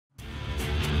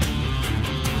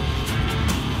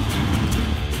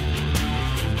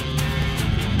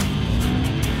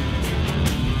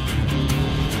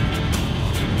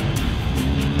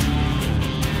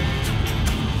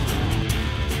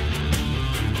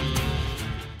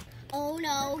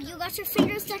got your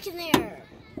finger stuck in there.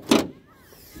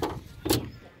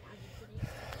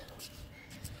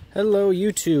 Hello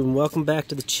YouTube, and welcome back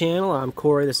to the channel. I'm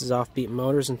Corey, this is Offbeat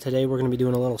Motors, and today we're going to be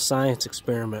doing a little science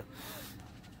experiment.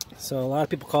 So a lot of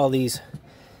people call these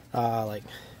like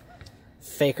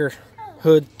faker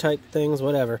hood type things,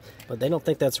 whatever, but they don't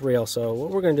think that's real. So what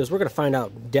we're going to do is we're going to find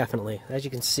out definitely. As you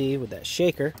can see with that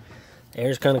shaker,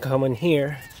 air's kind of coming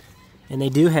here, and they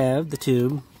do have the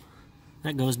tube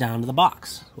that goes down to the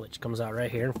box, which comes out right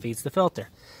here and feeds the filter.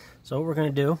 So what we're going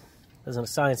to do as a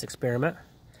science experiment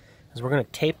is we're going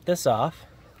to tape this off,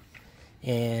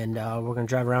 and we're going to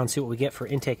drive around and see what we get for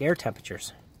intake air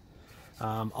temperatures.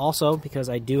 Also, because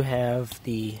I do have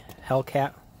the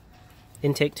Hellcat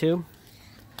intake tube,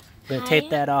 I'm going to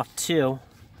tape that off too,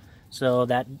 so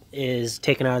that is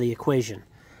taken out of the equation.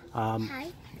 Hi,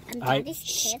 I'm Daddy's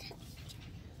kid.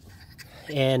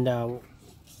 And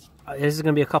this is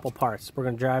going to be a couple parts. We're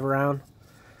going to drive around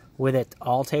with it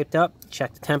all taped up,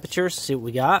 check the temperatures, see what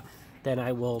we got. Then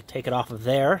I will take it off of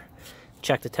there,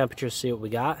 check the temperatures, see what we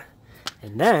got,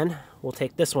 and then we'll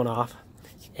take this one off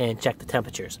and check the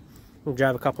temperatures. We'll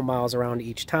drive a couple miles around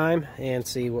each time and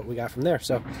see what we got from there.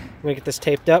 So I'm going to get this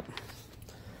taped up.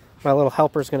 My little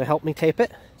helper is going to help me tape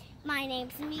it. My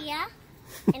name's Mia,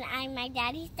 and I'm my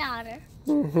daddy's daughter.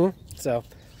 So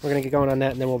we're going to get going on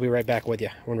that, and then we'll be right back with you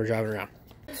when we're driving around.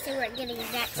 So we're getting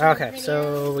back to Okay, the video.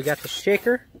 so we got the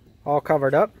shaker all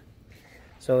covered up.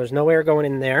 So there's no air going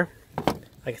in there.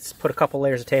 I just put a couple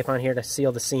layers of tape on here to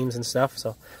seal the seams and stuff,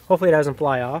 so hopefully it doesn't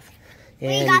fly off.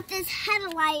 And we got this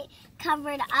headlight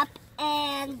covered up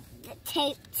and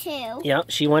tape too. Yep,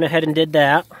 she went ahead and did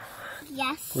that.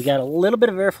 Yes. We got a little bit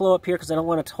of airflow up here because I don't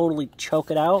want to totally choke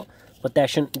it out, but that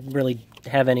shouldn't really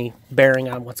have any bearing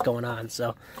on what's going on,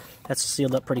 so that's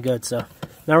sealed up pretty good. So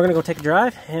now we're going to go take a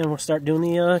drive, and we'll start doing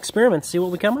the experiment, see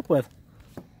what we come up with.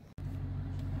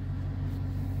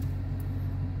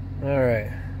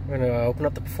 Alright, we're going to open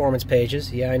up the performance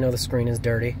pages. Yeah, I know the screen is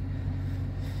dirty.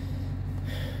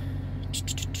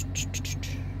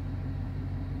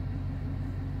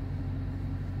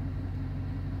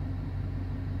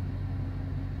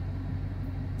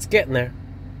 It's getting there.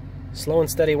 Slow and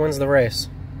steady wins the race.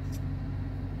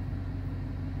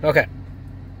 Okay,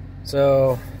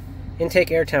 so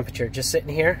intake air temperature, just sitting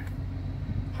here,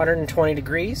 120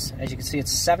 degrees. As you can see,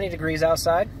 it's 70 degrees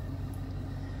outside.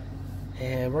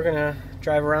 And we're going to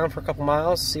drive around for a couple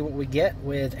miles, see what we get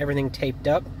with everything taped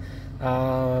up.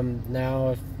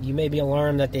 Now, you may be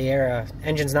alarmed that the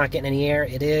engine's not getting any air.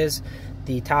 It is.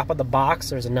 The top of the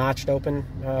box, there's a notched open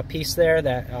piece there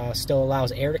that still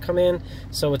allows air to come in,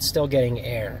 so it's still getting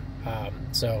air.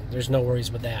 So there's no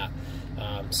worries with that.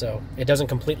 So it doesn't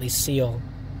completely seal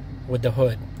with the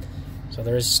hood. So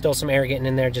there is still some air getting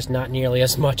in there, just not nearly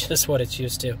as much as what it's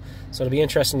used to. So it'll be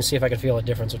interesting to see if I can feel a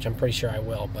difference, which I'm pretty sure I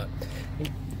will. But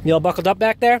you all buckled up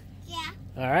back there? Yeah.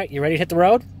 All right, you ready to hit the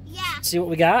road? Yeah. See what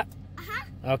we got?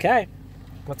 Uh-huh. Okay,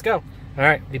 let's go. All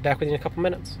right, be back with you in a couple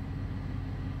minutes.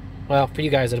 Well, for you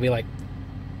guys, it'll be like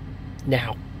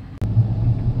now.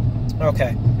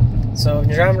 Okay, so I've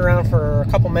been driving around for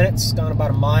a couple minutes, gone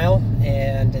about a mile,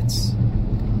 and it's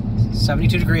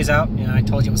 72 degrees out. You know, I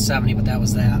told you it was 70, but that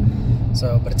was that.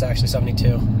 So, but it's actually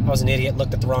 72. I was an idiot,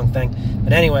 looked at the wrong thing.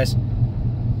 But anyways,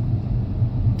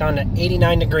 down to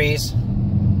 89 degrees.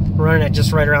 Running at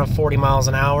just right around 40 miles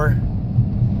an hour.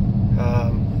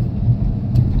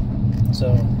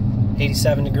 So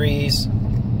 87 degrees,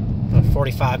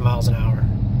 45 miles an hour.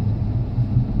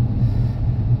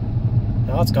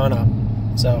 Now it's gone up.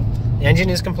 So the engine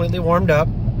is completely warmed up.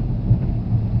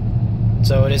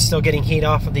 So it is still getting heat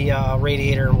off of the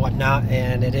radiator and whatnot,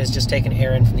 and it is just taking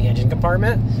air in from the engine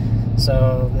compartment.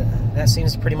 So that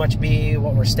seems to pretty much be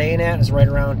what we're staying at, is right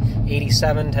around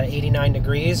 87 to 89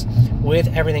 degrees with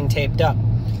everything taped up.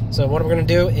 So what we're going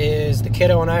to do is the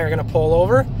kiddo and I are going to pull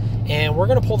over, and we're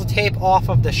going to pull the tape off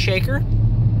of the shaker,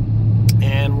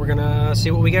 and we're going to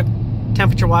see what we get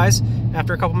temperature-wise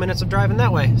after a couple minutes of driving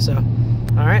that way. So,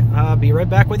 all right, I'll be right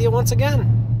back with you once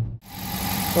again.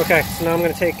 Okay, so now I'm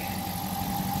going to take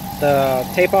the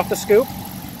tape off the scoop,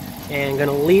 and I'm going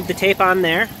to leave the tape on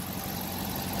there.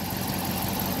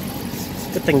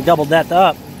 Good thing doubled that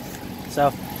up.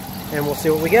 So, and we'll see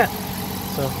what we get.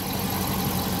 So,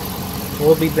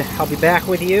 I'll be back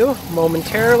with you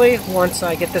momentarily once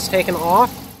I get this taken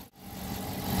off.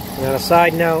 And on a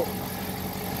side note,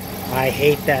 I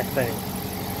hate that thing.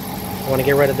 I want to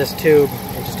get rid of this tube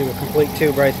and just do a complete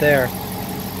tube right there.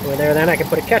 Over there, then I can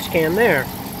put a catch can there.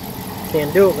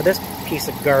 Can't do it with this piece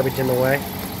of garbage in the way.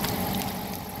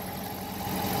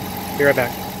 Be right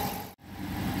back.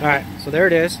 Alright, so there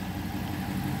it is.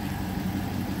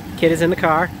 Kid is in the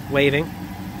car, waving.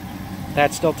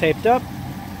 That's still taped up.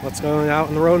 Let's go out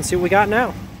on the road and see what we got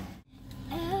now.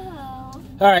 Oh.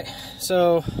 Alright,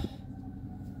 so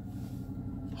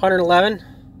 111.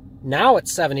 Now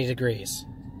it's 70 degrees.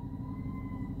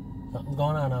 Something's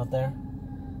going on out there.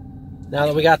 Now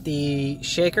that we got the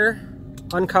shaker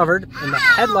uncovered and the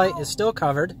headlight is still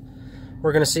covered,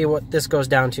 we're going to see what this goes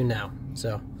down to now.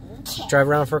 So, let's drive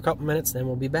around for a couple minutes, then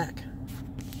we'll be back.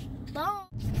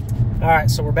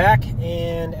 Alright, so we're back,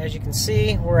 and as you can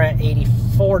see, we're at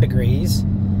 84 degrees,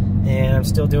 and I'm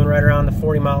still doing right around the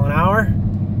 40 mile an hour,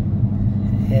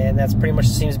 and that's pretty much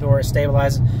seems to be where it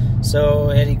stabilizes. So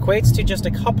it equates to just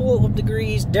a couple of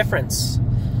degrees difference.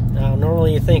 Now,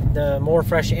 normally you think the more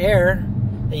fresh air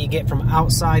that you get from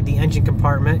outside the engine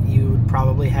compartment, you would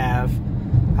probably have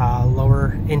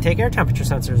lower intake air temperature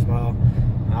sensors. Well,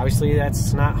 obviously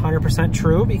that's not 100%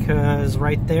 true, because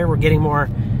right there we're getting more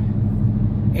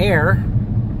air,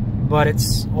 but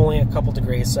it's only a couple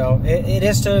degrees. So it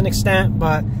is to an extent,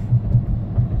 but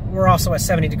we're also at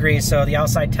 70 degrees, so the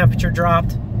outside temperature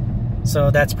dropped. So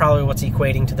that's probably what's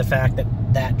equating to the fact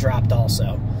that that dropped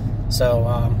also.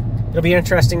 So it'll be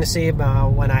interesting to see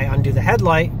when I undo the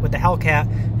headlight with the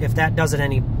Hellcat, if that does it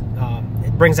any,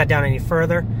 it brings that down any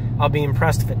further. I'll be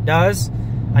impressed if it does.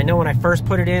 I know when I first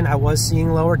put it in, I was seeing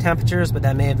lower temperatures, but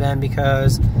that may have been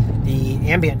because the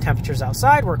ambient temperatures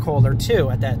outside were colder too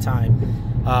at that time.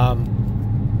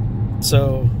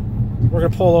 So we're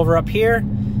gonna pull over up here,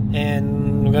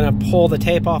 and we're gonna pull the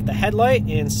tape off the headlight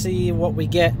and see what we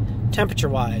get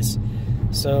temperature-wise.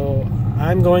 So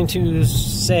I'm going to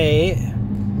say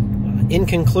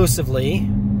inconclusively,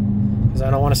 because I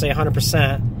don't want to say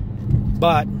 100%,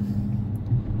 but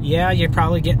yeah, you're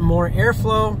probably getting more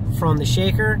airflow from the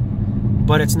shaker,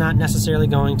 but it's not necessarily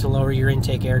going to lower your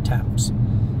intake air temps.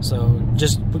 So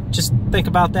just think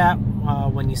about that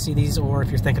when you see these, or if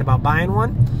you're thinking about buying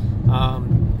one.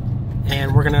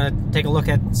 And we're gonna take a look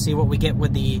at, see what we get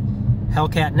with the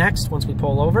Hellcat next once we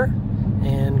pull over,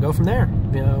 and go from there.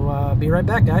 Be right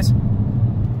back, guys.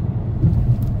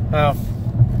 Oh,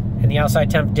 and the outside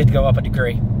temp did go up a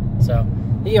degree, so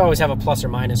you always have a plus or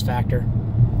minus factor.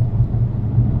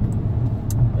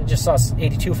 I just saw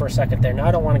 82 for a second there. Now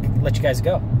I don't want to let you guys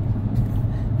go.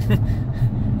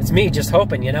 It's me just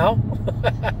hoping, you know?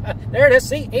 There it is,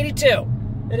 see, 82.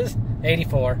 It is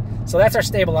 84. So that's our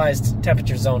stabilized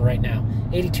temperature zone right now,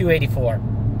 82, 84,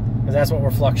 because that's what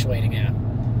we're fluctuating at.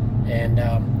 And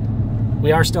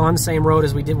we are still on the same road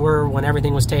as we were when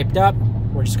everything was taped up.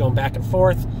 We're just going back and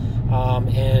forth,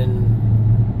 and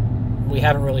we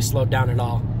haven't really slowed down at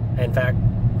all. In fact,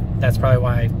 that's probably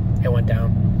why it went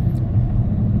down.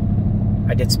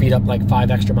 I did speed up like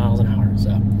 5 extra miles an hour.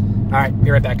 So, all right,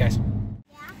 be right back, guys.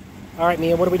 Yeah. All right,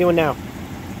 Mia, what are we doing now?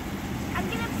 I'm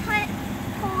gonna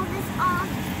pull this off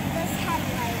this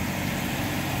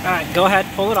headlight. All right, go ahead,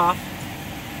 pull it off.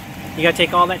 You gotta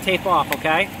take all that tape off,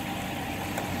 okay?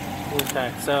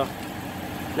 Okay, so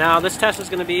now this test is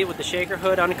gonna be with the shaker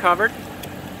hood uncovered,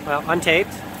 well,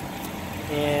 untaped.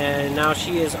 And now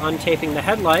she is untaping the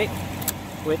headlight,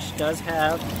 which does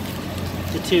have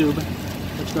the tube,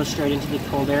 which goes straight into the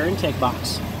cold air intake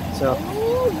box. So,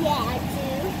 Oh yeah, I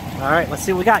do. all right, let's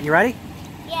see what we got. You ready?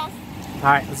 Yes. All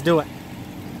right, let's do it.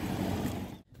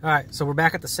 All right, so we're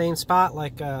back at the same spot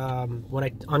like when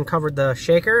I uncovered the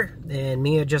shaker, and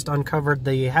Mia just uncovered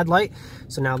the headlight.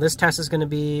 So now this test is going to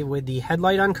be with the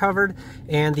headlight uncovered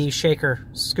and the shaker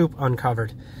scoop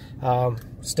uncovered.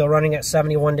 Still running at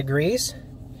 71 degrees,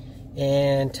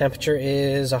 and temperature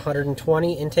is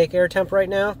 120 intake air temp right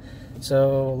now.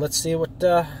 So let's see what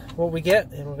we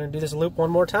get, and we're going to do this loop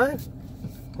one more time.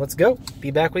 Let's go.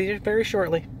 Be back with you very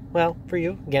shortly. Well, for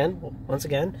you, again, once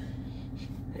again,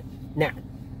 now.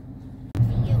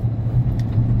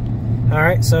 All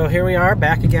right, so here we are,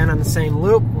 back again on the same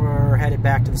loop. We're headed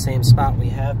back to the same spot we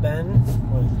have been.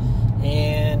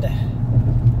 And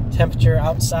temperature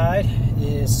outside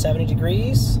is 70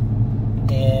 degrees,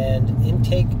 and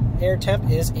intake air temp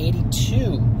is 82.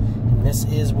 And this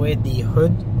is with the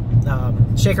hood,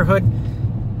 shaker hood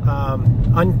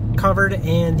uncovered,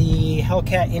 and the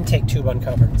Hellcat intake tube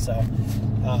uncovered. So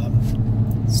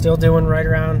still doing right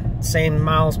around same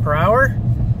miles per hour,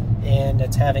 and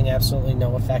it's having absolutely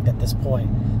no effect at this point.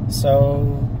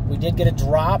 So we did get a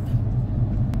drop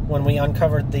when we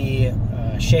uncovered the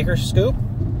shaker scoop,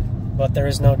 but there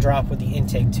is no drop with the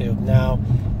intake tube. Now,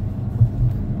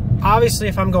 obviously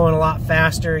if I'm going a lot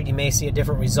faster, you may see a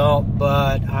different result,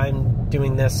 but I'm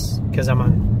doing this because I'm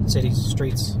on city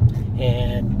streets,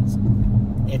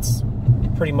 and it's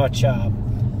pretty much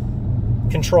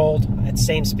controlled at the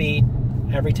same speed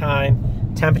every time.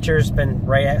 Temperature's been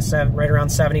right around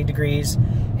 70 degrees,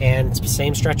 and it's the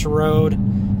same stretch of road.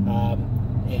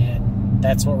 and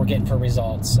that's what we're getting for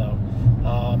results. So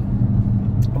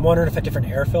I'm wondering if a different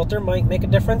air filter might make a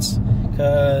difference,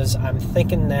 because I'm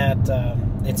thinking that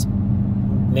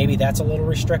maybe that's a little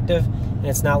restrictive and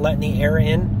it's not letting the air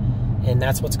in, and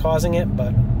that's what's causing it, but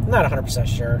I'm not 100%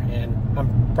 sure, and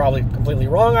I'm probably completely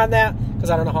wrong on that because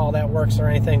I don't know how all that works or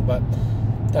anything, but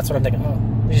that's what I'm thinking. Oh,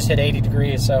 we just hit 80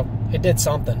 degrees, so it did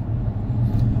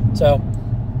something. So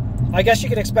I guess you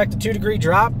could expect a 2-degree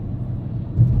drop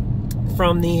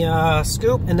from the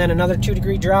scoop, and then another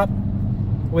 2-degree drop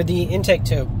with the intake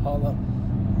tube.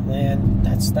 And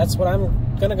that's what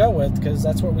I'm gonna go with, because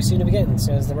that's what we seem to be getting,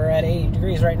 since we're at 80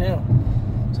 degrees right now.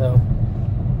 So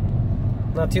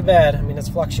not too bad. I mean, it's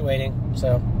fluctuating.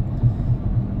 So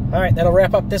all right, that'll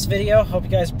wrap up this video. Hope you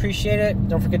guys appreciate it.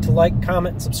 Don't forget to like,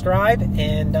 comment, and subscribe,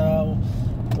 and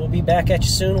we'll be back at you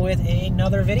soon with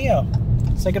another video.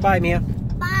 Say goodbye, Mia.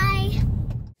 Bye.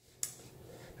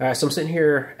 All right, so I'm sitting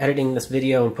here editing this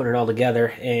video and putting it all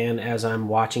together, and as I'm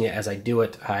watching it, as I do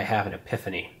it, I have an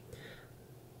epiphany.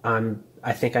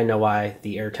 I think I know why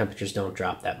the air temperatures don't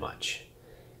drop that much.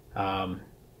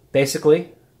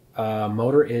 Basically, a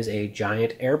motor is a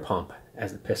giant air pump.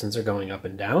 As the pistons are going up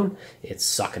and down, it's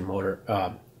sucking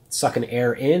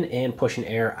air in and pushing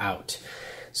air out.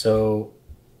 So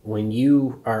when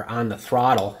you are on the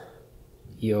throttle,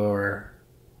 your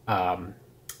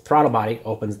throttle body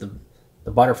opens the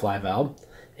butterfly valve,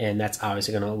 and that's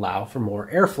obviously going to allow for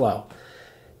more airflow.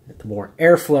 The more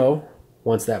airflow,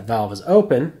 once that valve is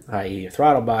open, i.e. your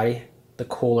throttle body, the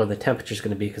cooler the temperature is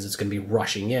going to be, because it's going to be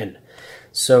rushing in.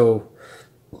 So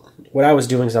what I was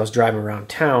doing is I was driving around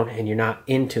town, and you're not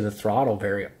into the throttle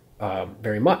very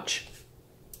much.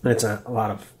 And it's a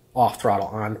lot of off throttle,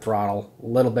 on throttle, a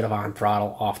little bit of on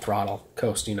throttle, off throttle,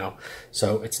 coast, you know.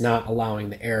 So it's not allowing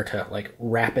the air to like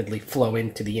rapidly flow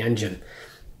into the engine.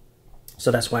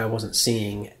 So that's why I wasn't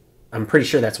seeing, I'm pretty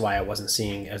sure that's why I wasn't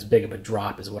seeing as big of a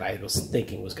drop as what I was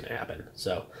thinking was going to happen.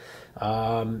 So,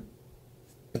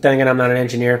 but then again, I'm not an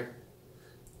engineer.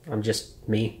 I'm just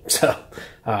me. So,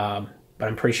 but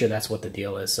I'm pretty sure that's what the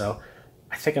deal is. So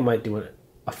I think I might do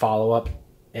a follow-up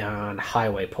on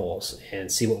highway poles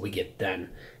and see what we get then,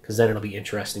 because then it'll be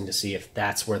interesting to see if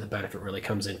that's where the benefit really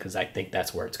comes in, because I think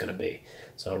that's where it's going to be.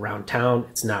 So around town,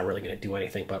 it's not really going to do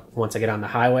anything, but once I get on the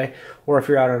highway, or if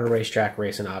you're out on a racetrack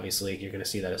racing, obviously you're going to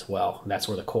see that as well. That's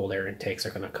where the cold air intakes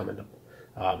are going to come into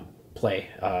play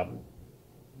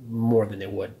more than they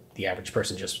would the average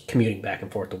person just commuting back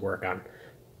and forth to work on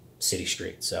city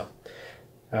streets. So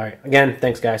all right, again,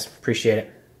 thanks guys, appreciate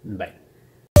it. Bye.